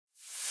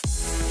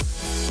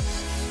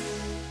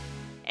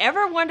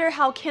Ever wonder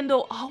how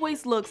Kendall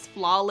always looks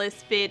flawless,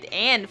 fit,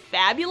 and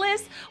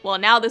fabulous? Well,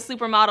 now the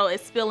supermodel is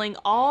spilling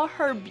all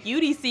her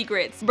beauty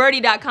secrets.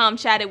 Birdie.com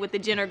chatted with the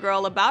Jenner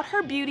girl about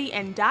her beauty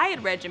and diet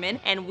regimen,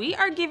 and we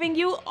are giving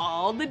you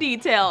all the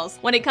details.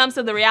 When it comes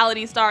to the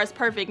reality star's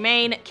perfect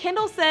mane,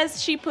 Kendall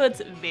says she puts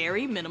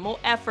very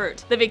minimal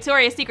effort. The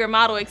Victoria's Secret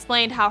model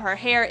explained how her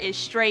hair is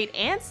straight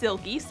and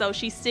silky, so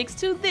she sticks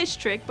to this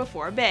trick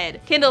before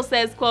bed. Kendall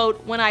says,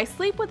 quote, "When I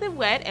sleep with it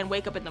wet and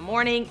wake up in the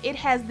morning, it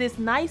has this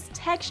nice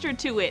texture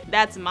to it.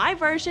 That's my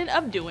version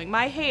of doing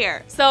my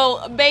hair."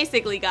 So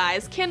basically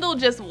guys, Kendall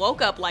just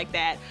woke up like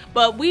that,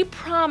 but we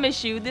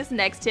promise you this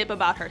next tip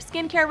about her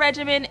skincare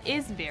regimen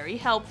is very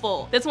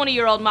helpful. This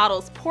 20-year-old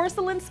model's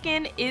porcelain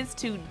skin is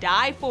to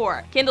die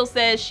for. Kendall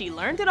says she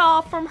learned it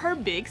all from her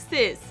big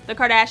sis. The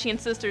Kardashian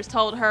sisters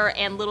told her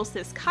and little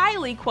sis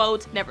Kylie,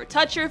 quote, "Never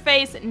touch your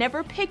face,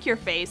 never pick your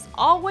face,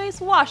 always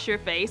wash your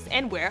face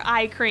and wear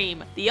eye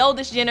cream." The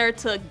oldest Jenner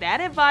took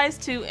that advice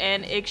to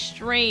an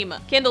extreme.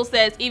 Kendall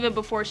says even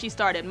before she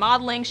started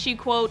modeling, she,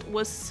 quote,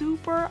 "was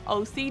super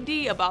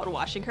OCD about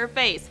washing her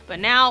face. But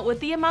now, with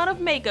the amount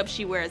of makeup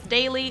she wears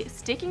daily,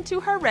 sticking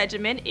to her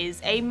regimen is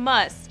a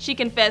must." She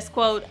confessed,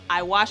 quote,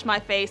 "I wash my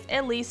face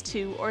at least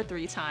 2 or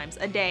 3 times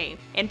a day."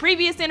 In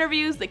previous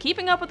interviews, the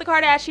Keeping Up with the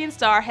Kardashian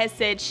star has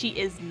said she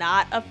is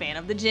not a fan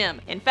of the gym.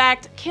 In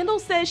fact, Kendall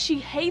says she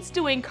hates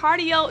doing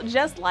cardio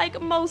just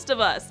like most of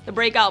us. The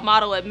breakout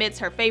model admits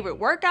her favorite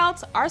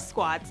workouts are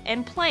squats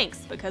and planks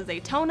because they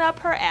tone up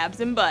her abs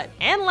and butt.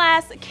 And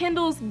last,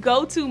 Kendall's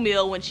go-to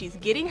meal when she's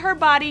getting her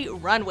body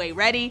runway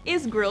ready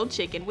is grilled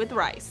chicken with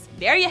rice.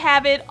 There you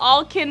have it,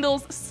 all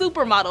Kendall's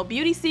supermodel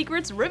beauty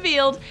secrets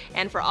revealed.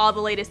 And for all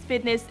the latest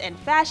fitness and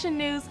fashion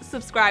news,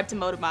 subscribe to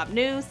Motormob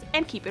News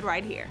and keep it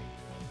right here.